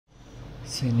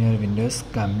So in your Windows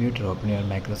computer, open your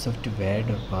Microsoft Word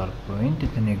or PowerPoint.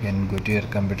 Then you can go to your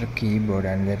computer keyboard,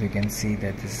 and there you can see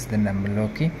that this is the number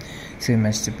lock key. So you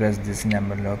must press this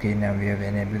number lock key. Now we have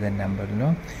enabled the number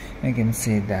lock. You can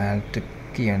see the Alt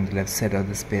key on the left side of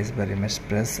the space bar. You must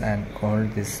press and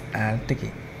hold this Alt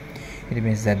key. It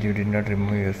means that you did not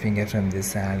remove your finger from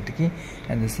this Alt key.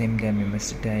 At the same time, you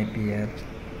must type here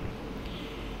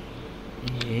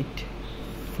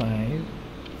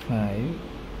 8555.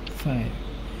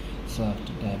 So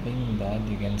after typing that,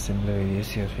 you can simply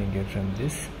release your finger from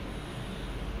this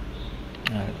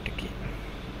Alt key.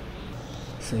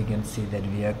 So you can see that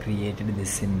we have created this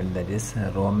symbol, that is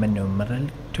Roman numeral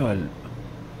 12.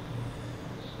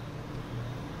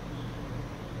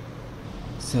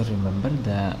 So remember,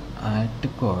 the Alt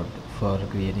code for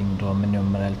creating Roman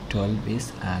numeral 12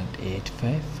 is Alt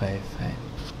 8555.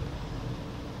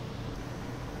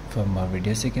 For more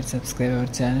videos, you can subscribe our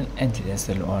channel and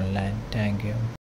Online. Thank you.